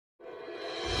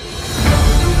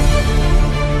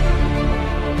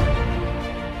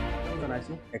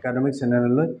academic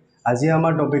চেনেললৈ আজি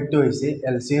আমাৰ টপিকটো হৈছে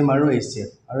LCM আৰু HCF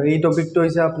আৰু এই টপিকটো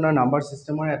হৈছে আপোনাৰ নাম্বাৰ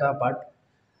সিস্টেমৰ এটা পাৰ্ট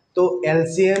তো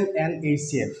LCM and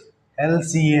HCF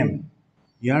LCM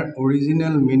year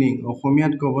original meaning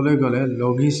অসমীয়াত ক'বলৈ গ'লে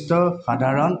লঘিষ্ঠ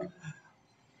সাধাৰণ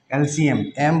LCM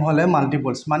M হলে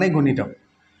মাল্টিপলছ মানে গুণিতক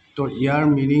তো ইয়াৰ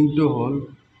মিনিংটো হ'ল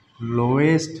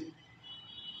লোৱেষ্ট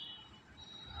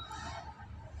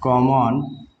কমন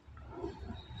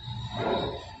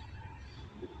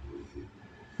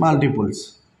মাল্টিপলছ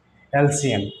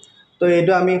LCM তো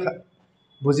এইটো আমি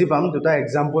বুজি পাম দুটা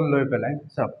এক্সাম্পল লৈ পেলাই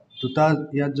চাওক দুটা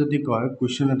ইয়াত যদি কয়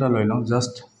কুৱেশ্যন এটা লৈ লওঁ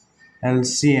জাষ্ট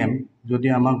LCM যদি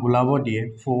আমাক ওলাব দিয়ে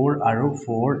 4 আৰু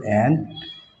 4 and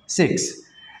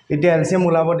 6 এতিয়া LCM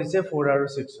ওলাব দিছে 4 আৰু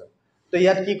 6 তো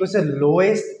ইয়াত কি কৈছে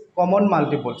লোৱেষ্ট কমন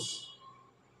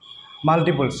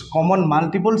মাল্টিপলছ কমন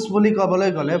মাল্টিপলছ বুলি ক'বলৈ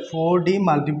গ'লে 4D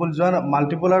মাল্টিপল যোৱা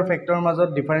মাল্টিপলাৰ ফেক্টৰৰ মাজত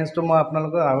ডিফাৰেন্সটো মই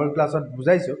আপোনালোকক আগৰ ক্লাছত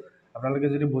বুজাইছোঁ আপোনালোকে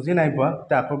যদি বুজি নাই পোৱা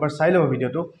তে আকৌ এবাৰ চাই লওক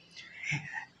ভিডিঅ'টো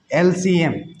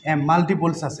LCM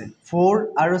মাল্টিপলছ আছে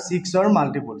 4 আৰু 6 ৰ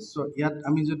মাল্টিপলছ সো ইয়াত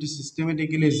আমি যদি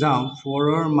সিস্টেমেটিক্যালি যাওঁ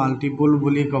 4 ৰ মাল্টিপল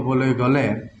বুলি ক'বলৈ গ'লে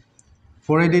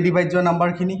 4 এদি ডিভাইড যোৱা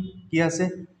নাম্বাৰখিনি কি আছে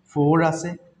 4 আছে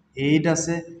 8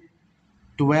 আছে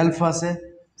 12 আছে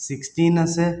 16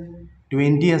 আছে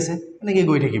 20 আছে এনেকৈ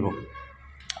গৈ থাকিব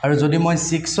আৰু যদি মই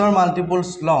 6 ৰ মাল্টিপলছ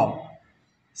লওঁ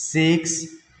 6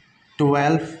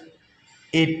 12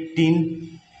 18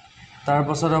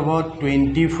 তাৰপাছত হ'ব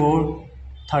 24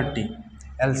 30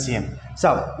 LCM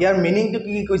চাওক ইয়াৰ মিনিংটো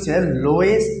কি কৈছে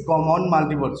লোৱেষ্ট কমন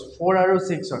মাল্টিপলছ 4 আৰু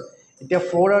 6 ৰ এতিয়া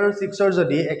 4 আৰু 6 ৰ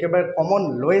যদি একেবাৰে কমন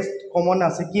লোৱেষ্ট কমন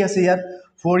আছে কি আছে ইয়াত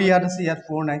 4 ইয়াত আছে ইয়াত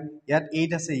 4 নাই ইয়াত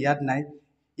 8 আছে ইয়াত নাই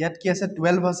ইয়াত কি আছে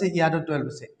 12 আছে ইয়াত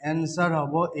 12 আছে এনসাৰ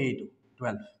হ'ব এইটো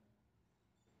 12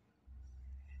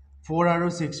 4 আৰু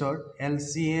 6 ৰ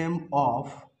LCM of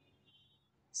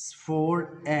 4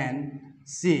 and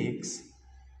 6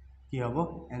 কি হ'ব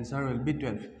answer will be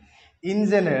 12 in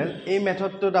general এই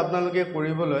মেথডটোত আপোনালোকে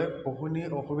কৰিবলৈ বহুখিনি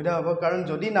অসুবিধা হ'ব কাৰণ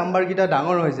যদি নাম্বাৰকেইটা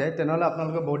ডাঙৰ হৈ যায় তেনেহ'লে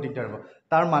আপোনালোকে বহুত দিগদাৰ হ'ব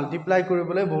তাৰ মাল্টিপ্লাই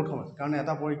কৰিবলৈ বহুত সময় কাৰণ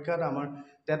এটা পৰীক্ষাত আমাৰ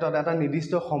টেটত এটা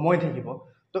নিৰ্দিষ্ট সময় থাকিব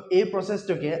তো এই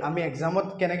প্ৰচেছটোকে আমি এক্সামত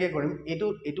কেনেকৈ কৰিম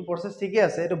এইটো প্ৰচেছ ঠিকে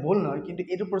আছে এইটো ভুল নহয় কিন্তু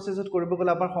এইটো প্ৰচেছত কৰিব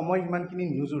গ'লে আমাৰ সময় ইমানখিনি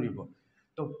নুজুৰিব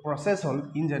তো প্ৰচেছ হ'ল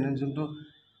ইন জেনাৰেল যোনটো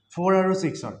 4 আৰু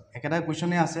 6 ৰ একেটা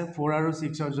কুৱেশ্যনে আছে 4 আৰু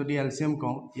 6 ৰ যদি LCM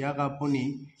কওঁ ইয়াক আপুনি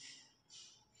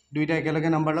দুইটা একেলগে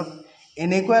নাম্বাৰ লওক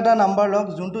এনেকুৱা এটা নাম্বাৰ লওক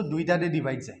যোনটো দুইটাতে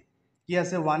ডিভাইড যায় কি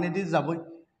আছে 1 এদি যাবই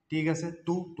ঠিক আছে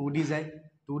 2 দি যায়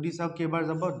 2 দি চাওক কেইবাৰ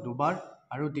যাব দুবাৰ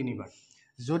আৰু তিনিবাৰ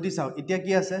যদি চাও এতিয়া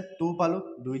কি আছে 2 পালো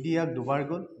 2 দি ইয়াক দুবাৰ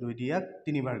গ'ল 2 দি ইয়াক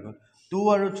তিনিবাৰ গ'ল 2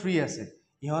 আৰু 3 আছে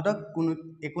ইহঁতক কোনো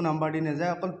একো নাম্বাৰ দি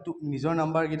নেযায় অকল নিজৰ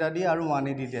নাম্বাৰ গিটা দি আৰু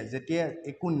 1 দি দিয়ে যেতিয়া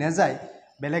একো নেযায়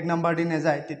বেলেগ নাম্বাৰ দি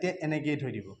নেযায় তেতিয়া এনেকৈ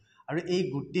থৈ দিব আৰু এই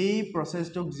গোটেই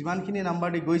প্ৰচেছটোক যিমানখিনি নাম্বাৰ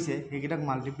দি গৈছে সেইকেইটাক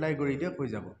মাল্টিপ্লাই কৰি দিয়ে হৈ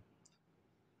যাব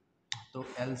তো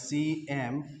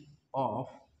LCM of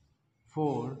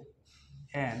 4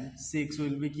 and 6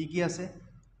 will be কি আছে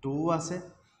 2 আছে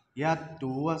ইয়াত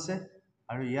 2 আছে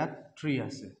আৰু ইয়াত 3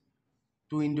 আছে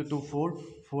 2 into 2 4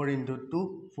 4 into 2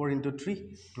 4 into 3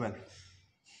 12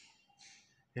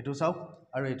 এইটো চাওক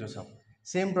আৰু এইটো চাওক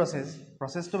সেম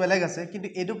প্ৰচেছটো বেলেগ আছে কিন্তু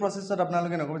এইটো প্ৰচেছত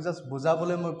আপোনালোকে নকৰিব জাষ্ট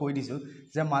বুজাবলৈ মই কৈ দিছোঁ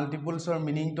যে মাল্টিপলছৰ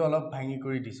মিনিংটো অলপ ভাঙি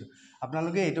কৰি দিছোঁ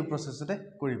আপোনালোকে এইটো প্ৰচেছতে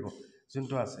কৰিব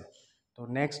যোনটো আছে তো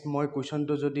নেক্সট মই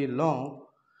কুৱেশ্যনটো যদি লওঁ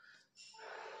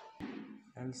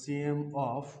LCM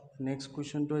of নেক্সট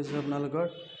কুৱেশ্যনটো হৈছে আপোনালোকৰ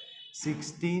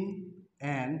 16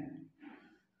 and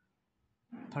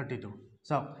 32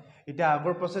 চাওক এতিয়া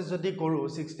আগৰ প্ৰচেছ যদি কৰোঁ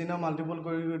 16 মাল্টিপল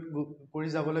কৰি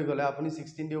যাবলৈ গ'লে আপুনি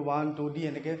 16 দি 1 2 দি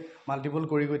এনেকৈ মাল্টিপল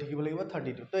কৰি গৈ থাকিব লাগিব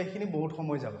 32 তো এইখিনি বহুত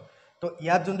সময় যাব তো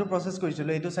ইয়াত যোনটো প্ৰচেছ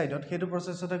কৰিছিলোঁ এইটো ছাইডত সেইটো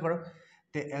প্ৰচেছতে কৰক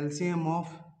তে LCM of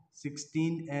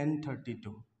 16 and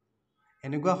 32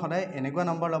 এনেকুৱা সদায় এনেকুৱা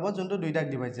নাম্বাৰ ল'ব যোনটো দুইটাক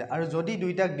ডিভাইড যায় আৰু যদি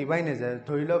দুইটাক ডিভাইড নাযায়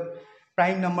ধৰি লওক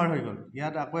প্ৰাইম নাম্বাৰ হৈ গ'ল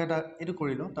ইয়াত আকৌ এটা এইটো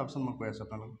কৰি লওঁ তাৰপিছত মই কৈ আছোঁ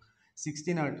আপোনালোকক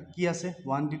 16 আৰু কি আছে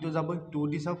 1 দি 2 যাবই 2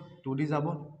 দি চাওক 2 দি যাব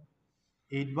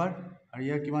 8 বাৰ আৰু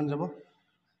ইয়াৰ কিমান যাব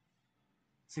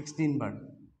 16 বাৰ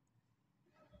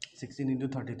 16 into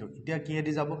 32 এতিয়া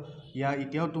কিহেদি যাব ইয়াৰ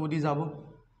এতিয়াও 2 দি যাব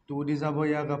 2 দি যাব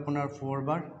ইয়াক আপোনাৰ 4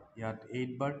 বাৰ ইয়াত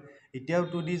 8 বাৰ এতিয়াও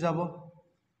 2 দি যাব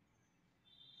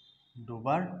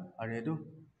দুবাৰ আৰু এইটো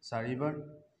 4 বাৰ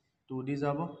 2 দি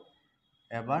যাব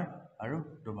এবাৰ আৰু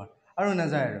দুবাৰ আৰু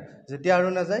নাযায় আৰু যেতিয়া আৰু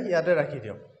নাযায় ইয়াতে ৰাখি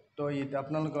দিয়ক তো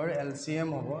আপোনালোকৰ LCM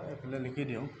হ'ব এফালে লিখি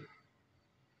দিওঁ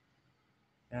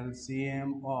LCM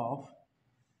of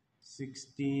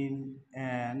 16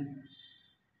 and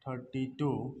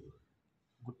 32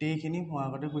 গোটেইখিনি মই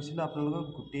আগতে কৈছিলোঁ আপোনালোকক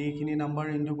গোটেইখিনি নাম্বাৰ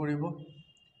ইনটু কৰিব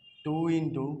 2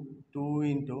 into 2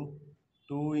 into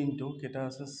 2 into কেইটা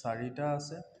আছে 4টা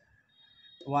আছে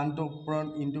 1 to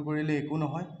into কৰিলে একো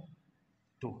নহয়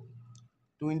 2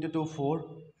 2 into 2 4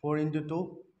 4 into 2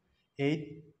 8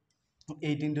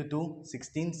 8 into 2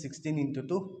 16 16 into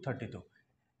 2 32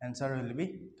 answer will be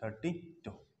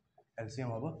 32 LCM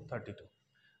হ'ব 32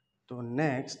 তো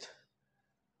নেক্সট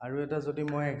আৰু এটা যদি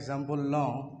মই এক্সাম্পল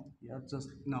লওঁ ইয়াত জাষ্ট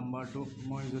নাম্বাৰটো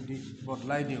মই যদি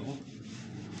বদলাই দিওঁ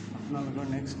আপোনালোকৰ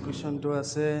নেক্সট কুৱেশ্যনটো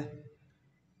আছে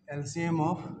LCM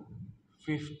of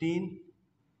 15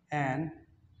 and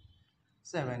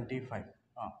 75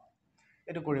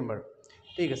 এইটো কৰিম বাৰু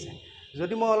ঠিক আছে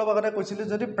যদি মই অলপ আগতে কৈছিলোঁ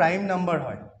যদি প্ৰাইম নাম্বাৰ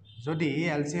হয় যদি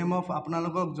LCM of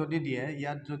আপোনালোকক যদি দিয়ে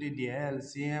ইয়াত যদি দিয়ে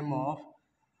LCM of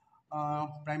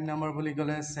প্ৰাইম নাম্বাৰ বুলি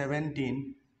ক'লে 17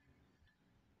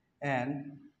 and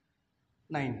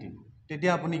 19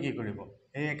 তেতিয়া আপুনি কি কৰিব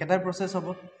এই একেটাই প্ৰচেছ হ'ব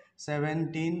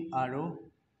 17 আৰু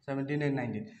 17 and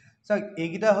 19 চাওক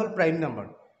এইকেইটা হ'ল প্ৰাইম নাম্বাৰ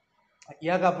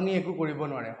ইয়াক আপুনি একো কৰিব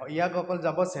নোৱাৰে ইয়াক অকল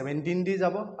যাব 17 দি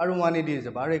যাব আৰু 1 দি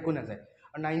যাব আৰু একো নাযায়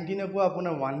আৰু 19 আকৌ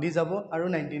আপোনাৰ 1 দি যাব আৰু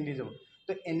 19 দি যাব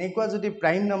তো এনেকুৱা যদি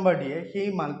প্ৰাইম নাম্বাৰ দিয়ে সেই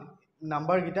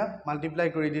নাম্বাৰকেইটা মাল্টিপ্লাই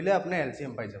কৰি দিলে আপোনাৰ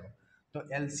LCM পাই যাব তো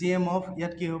LCM অফ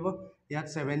ইয়াত কি হ'ব ইয়াত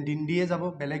 17 দিয়ে যাব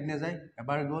বেলেগ নাযায়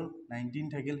এবাৰ গ'ল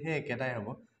 19 থাকিল সেই একেটাই হ'ব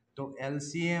তো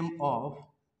LCM অফ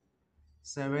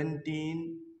 17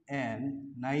 and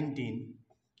 19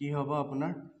 কি হ'ব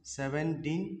আপোনাৰ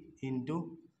 17 into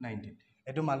 19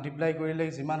 এটো মাল্টিপ্লাই কৰিলে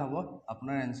যিমান হ'ব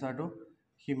আপোনাৰ এনসাৰটো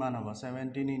কিমান হ'ব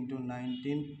 17 into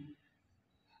 19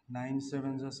 9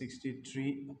 7 63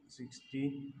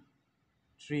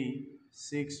 63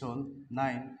 6 হ'ল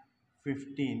 9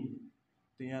 15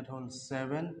 তো ইয়াত হ'ল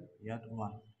 7 ইয়াত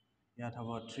 1 ইয়াত হ'ব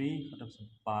 3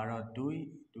 12 2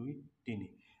 2 3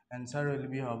 এনসাৰ উইল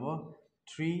বি হ'ব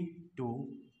 3 2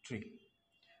 3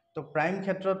 তো প্ৰাইম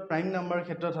ক্ষেত্ৰত প্ৰাইম নাম্বাৰ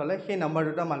ক্ষেত্ৰত হলে সেই নাম্বাৰ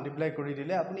দুটা মাল্টিপ্লাই কৰি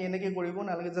দিলে আপুনি এনেকৈ কৰিব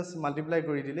নালাগে জাস্ট মাল্টিপ্লাই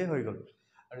কৰি দিলে হৈ গ'ল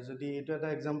আৰু যদি এইটো এটা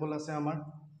এক্সাম্পল আছে আমাৰ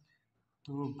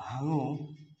তো ভাঙো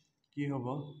কি হ'ব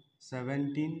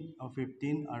 17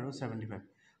 15 আৰু 75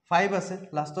 5 আছে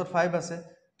লাষ্টত 5 আছে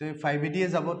তো 5 দিয়ে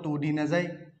যাব 2 দি নাযায়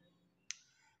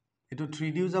এটো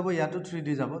 3 দিও যাব ইয়াতো 3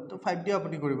 দি যাব তো 5 দি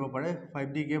আপুনি কৰিব পাৰে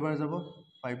 5 দি কেইবাৰ যাব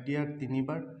 5 দিয়াক 3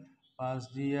 বাৰ 5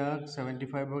 দিয়াক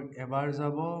 75 এবাৰ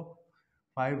যাব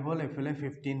 5 হ'ল এফালে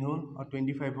 15 হ'ল আৰু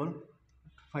 25 হ'ল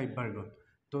 5 বাৰ গ'ল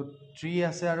তো 3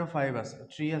 আছে আৰু 5 আছে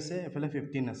 3 আছে এফালে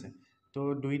 15 আছে তো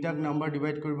দুইটাক নাম্বাৰ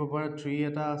ডিভাইড কৰিব পৰা 3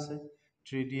 এটা আছে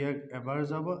 3 দিয়াক এবাৰ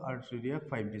যাব আৰু 3 দিয়াক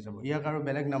 5 দি যাব ইয়াক আৰু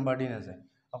বেলেগ নাম্বাৰ দি নাযায়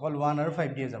অকল 1 আৰু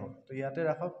 5 দিয়ে যাব তো ইয়াতে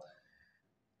ৰাখক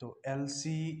তো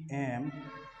LCM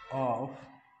of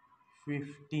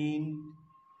 15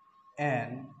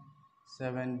 and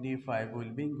 75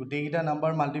 will be গোটেইকেইটা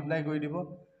নাম্বাৰ মাল্টিপ্লাই কৰি দিব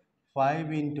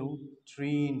 5 into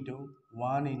 3 into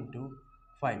 1 into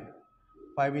 5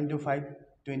 5 into 5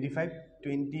 25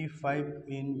 25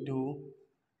 into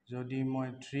যদি মই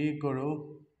 3 কৰোঁ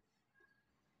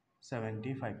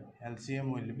 75 LCM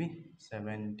will be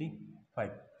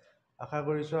 75 আশা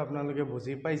কৰিছোঁ আপোনালোকে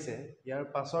বুজি পাইছে ইয়াৰ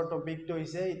পাছৰ টপিকটো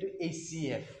হৈছে এইটো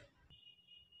HCF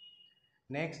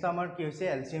নেক্সট আমাৰ কি হৈছে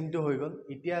LCM টো হৈ গ'ল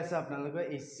এতিয়া আছে আপোনালোকৰ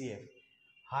HCF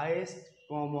হাইয়েষ্ট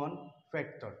কমন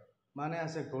ফেক্টৰ মানে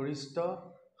আছে গৰিষ্ঠ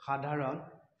সাধাৰণ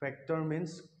ফেক্টৰ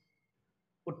মিন্স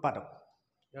উৎপাদক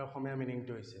ইয়াৰ অসমীয়া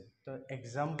মিনিংটো হৈছে তো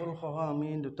এক্সাম্পল সহ আমি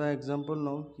দুটা এক্সাম্পল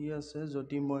লওঁ কি আছে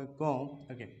যদি মই কওঁ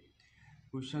ওকে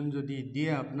কুৱেশ্যন যদি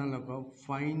দিয়ে আপোনালোকক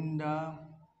find da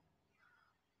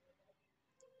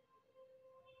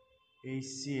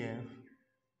HCF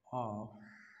of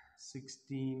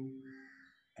 16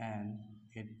 and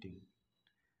 18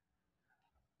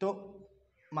 তো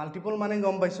মাল্টিপল মানে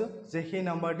গম পাইছোঁ যে সেই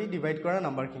নাম্বাৰ দি ডিভাইড কৰা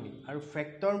নাম্বাৰখিনি আৰু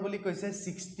ফেক্টৰ বুলি কৈছে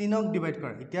 16ক ডিভাইড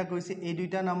কৰা এতিয়া কৈছে এই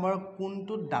দুইটা নাম্বাৰক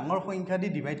কোনটো ডাঙৰ সংখ্যা দি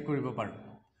ডিভাইড কৰিব পাৰোঁ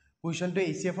কুৱেশ্যনটো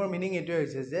HCFৰ মিনিং এইটোৱে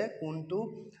হৈছে যে কোনটো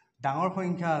ডাঙৰ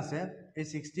সংখ্যা আছে এই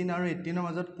 16 আৰু 18ৰ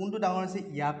মাজত কোনটো ডাঙৰ আছে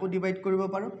ইয়াকো ডিভাইড কৰিব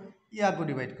পাৰোঁ ইয়াকো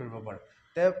ডিভাইড কৰিব পাৰোঁ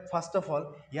তে first of all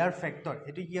year factor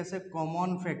এটো কি আছে কমন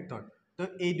ফেক্টৰ তো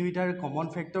এই দুইটাৰ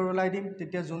কমন ফেক্টৰ ওলাই দিম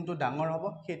তেতিয়া যোনটো ডাঙৰ হ'ব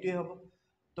সেইটোৱে হ'ব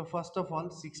তো ফাৰ্ষ্ট অফ অল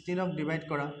 16ক ডিভাইড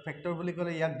কৰা ফেক্টৰ বুলি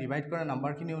ক'লে ইয়াক ডিভাইড কৰা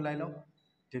নাম্বাৰখিনি ওলাই লওঁ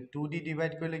তে 2 দি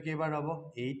ডিভাইড কৰিলে কেইবাৰ হ'ব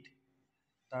 8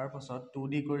 তাৰপাছত 2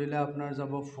 দি কৰিলে আপোনাৰ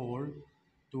যাব 4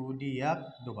 2 দি ইয়াক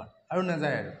দুবাৰ আৰু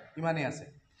নাযায় আৰু ইমানেই আছে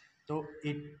তো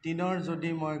 18ৰ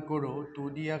যদি মই কৰোঁ 2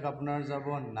 দি ইয়াক আপোনাৰ যাব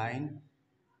 9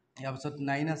 ইয়াৰ পাছত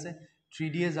 9 আছে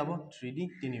 3 দিয়ে যাব 3 দি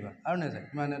তিনিবাৰ আৰু নাযায়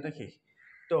ইমানতে শেষ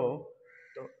তো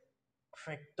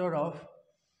ফেক্টৰ অফ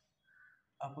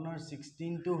আপোনাৰ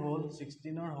 16টো হ'ল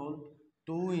 16ৰ হ'ল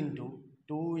 2 into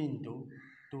 2 into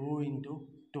 2 into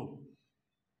 2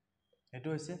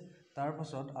 এইটো হৈছে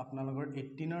তাৰপাছত আপোনালোকৰ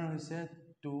 18ৰ হৈছে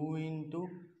 2 into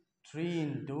 3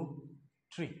 into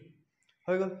 3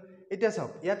 হৈ গ'ল এতিয়া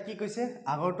চাওক ইয়াত কি কৈছে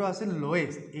আগৰটো আছিল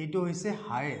লোৱেষ্ট এইটো হৈছে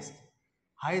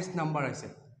হাইয়েষ্ট নাম্বাৰ আছে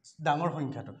ডাঙৰ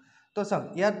সংখ্যাটো তো চাওক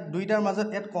ইয়াত দুইটাৰ মাজত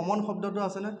ইয়াত কমন শব্দটো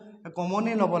আছে না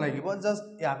কমনেই ল'ব লাগিব জাষ্ট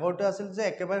আগৰটো আছিল যে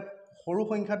একেবাৰে সৰু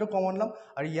সংখ্যাটো কমন ল'ম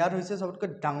আৰু ইয়াত হৈছে সবতকৈ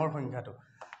ডাঙৰ সংখ্যাটো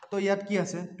তো ইয়াত কি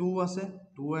আছে 2 আছে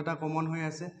 2 এটা কমন হৈ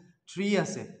আছে 3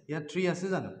 আছে ইয়াত 3 আছে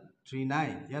জানো 3 নাই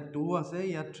ইয়াত 2 আছে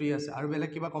ইয়াত 3 আছে আৰু বেলেগ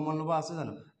কিবা কমন ল'ব আছে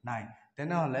জানো নাই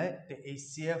তেনেহ'লে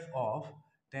HCF of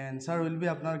the answer will be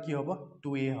আপনার কি হবো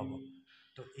 2a হবো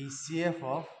তো HCF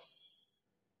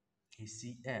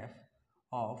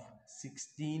of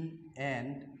 16 and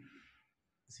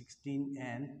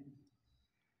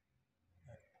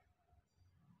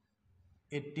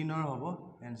 18 হবো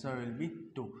answer will be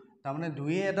 2 তাৰ মানে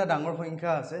 2 এটা ডাঙৰ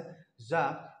সংখ্যা আছে যা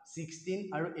 16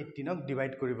 আৰু 18 ক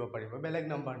ডিভাইড কৰিব পাৰিব বেলেগ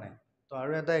নম্বৰ নাই তো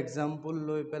আৰু এটা এক্সাম্পল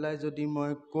লৈ পেলাই যদি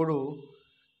মই কৰো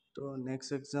তো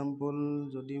নেক্সট এক্সাম্পল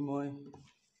যদি মই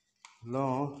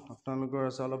লওঁ আপোনালোকৰ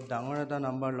আছে অলপ ডাঙৰ এটা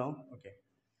নাম্বাৰ লওঁ okay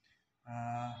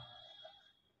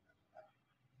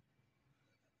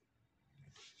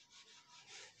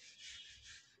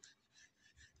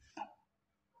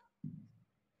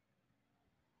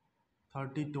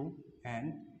 32 and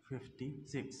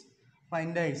 56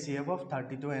 find the HCF of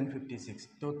 32 and 56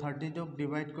 তো 32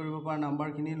 ডিভাইড কৰিব পৰা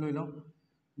নাম্বাৰখিনি লৈ লওঁ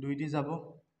 2 দি যাব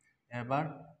এবাৰ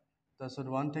তাৰপিছত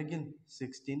 1 থাকিল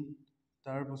 16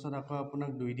 তাৰপিছত আকৌ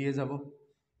আপোনাক 2 দিয়ে যাব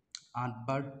 8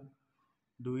 বাৰ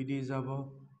 2 দি যাব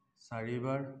 4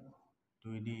 বাৰ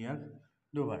 2 দি ইয়াক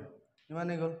 2 বাৰ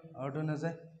ইমানে গ'ল আউটটো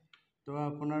নাযায় তো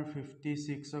আপোনাৰ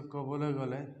 56 ক'বলৈ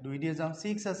গ'লে 2 দিয়ে যাওঁ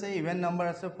 6 আছে ইভেন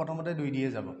নাম্বাৰ আছে প্ৰথমতে 2 দিয়ে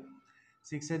যাব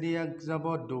 6 দি ইয়াক যাব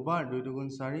 2 বাৰ 2 দুগুণ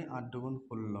 4 8 দুগুণ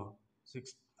 16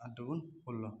 6 8 দুগুণ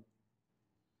 16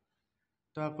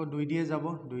 তো আকৌ 2 দিয়ে যাব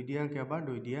 2 দিয়াক এবাৰ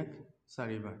 2 দিয়াক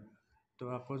 4 বাৰ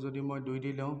তো আকৌ যদি মই 2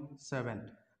 দি লওঁ 7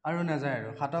 আৰু নাযায় আৰু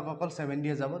হাতক অকল 7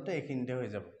 দিয়ে যাব তো এইখিনিতে হৈ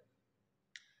যাব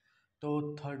তো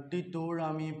 32 ৰ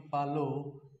আমি পালো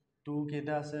 2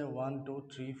 কেটা আছে 1 2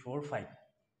 3 4 5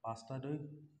 পাঁচটা 2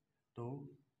 2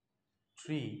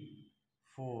 3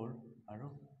 4 আৰু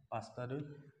পাঁচটা 2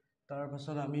 তাৰ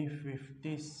পাছত আমি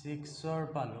 56 ৰ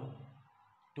পালো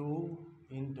 2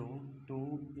 into 2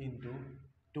 into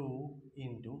 2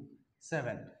 into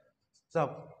 7 সব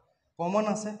কমন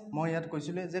আছে মই ইয়াত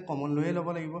কৈছিলো যে কমন লৈয়ে ল'ব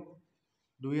লাগিব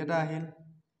 2 এটা আহিল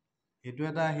এটো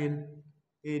এটা আহিল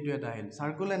এইটো এটা আহিল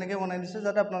সার্কেল এনেকৈ বনাই দিছে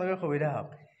যাতে আপোনালোকৰ সুবিধা হওক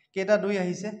কেটা 2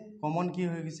 আহিছে কমন কি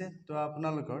হৈ গৈছে তো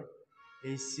আপোনালোকৰ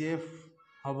HCF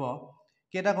হ'ব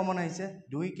কেটা কমন আহিছে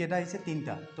 2 কেটা আহিছে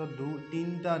 3টা তো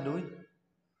 3টা 2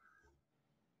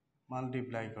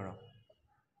 মাল্টিপ্লাই কৰক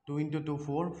 2 into 2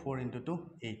 4 4 into 2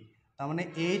 8 তাৰ মানে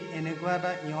 8 এনেকুৱা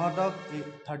এটা ইহঁতক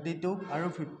 32 আৰু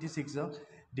 56ক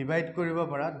ডিভাইড কৰিব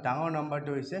পৰা ডাঙৰ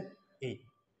নাম্বাৰটো হৈছে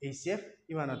 8 HCF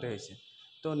ইমানতে হৈছে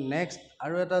তো নেক্সট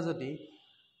আৰু এটা যদি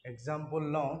এক্সাম্পল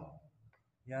লওঁ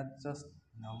ইয়াত জাস্ট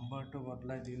নাম্বাৰটো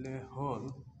বদলাই দিলে হ'ল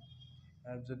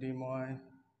যদি মই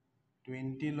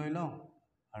 20 লৈ লওঁ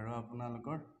আৰু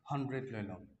আপোনালোকৰ 100 লৈ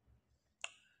লওঁ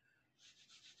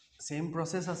সেম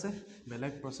প্ৰসেস আছে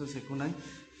বেলেগ প্ৰসেস একো নাই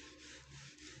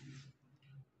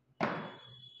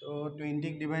তো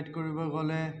 20 ক ডিভাইড কৰিব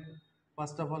গলে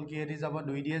ফার্স্ট অফ অল কি দি যাব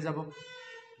 2 দিয়ে যাব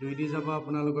 2 দি যাব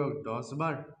আপোনালোকৰ 10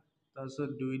 বাৰ তাৰপিছত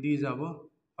 2 দি যাব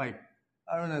 5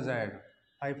 আৰু না যায় আৰু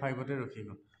 5 5তে ৰখি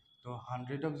গ'ল তো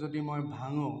 100 ক যদি মই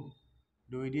ভাঙো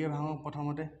 2 দিয়ে ভাঙো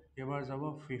প্ৰথমতে এবাৰ যাব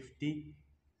 50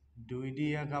 2 দি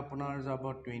ইয়াক আপোনাৰ যাব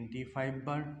 25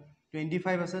 বাৰ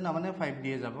 25 আছে না মানে 5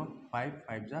 দিয়ে যাব 5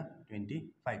 5 যা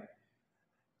 25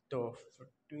 তো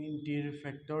 20 ৰ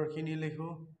ফেক্টৰ খিনি লিখো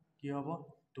কি হ'ব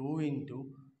 2 into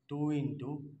 2 into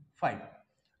 5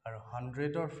 আৰু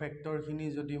 100 ৰ ফেক্টৰ খিনি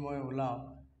যদি মই উলাও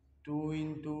 2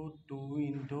 into 2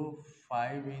 into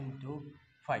 5 into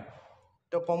 5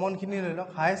 তো কমন খিনি লৈ লওক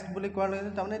হাইয়েস্ট বুলি কোৱাৰ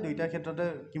লগে তাৰ মানে দুইটা ক্ষেত্ৰতে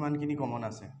কিমান খিনি কমন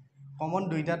আছে কমন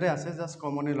দুইটাতে আছে জাস্ট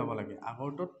কমনে ল'ব লাগে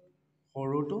আগৰটোত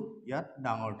সৰুটো ইয়াত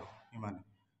ডাঙৰটো ইমান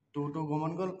 2 টো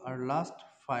কমন গ'ল আৰু লাষ্ট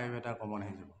 5 এটা কমন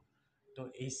হৈ যাব তো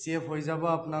HCF হৈ যাব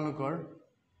আপোনালোকৰ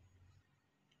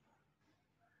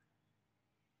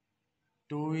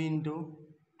 2 into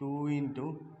 2 into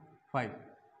 5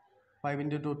 5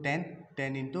 into 2 10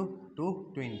 10 into 2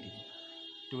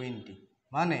 20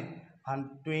 মানে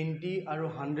 20 আৰু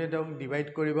 100 ক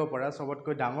ডিভাইড কৰিব পৰা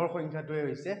সবতকৈ ডাঙৰ সংখ্যাটোৱে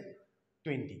হৈছে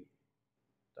 20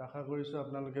 তো আশা কৰিছো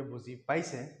আপোনালোকে বুজি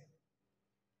পাইছে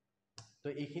তো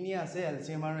এইখিনি আছে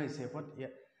LCM আৰু HCF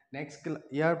নেক্সট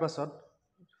ইয়াৰ পাছত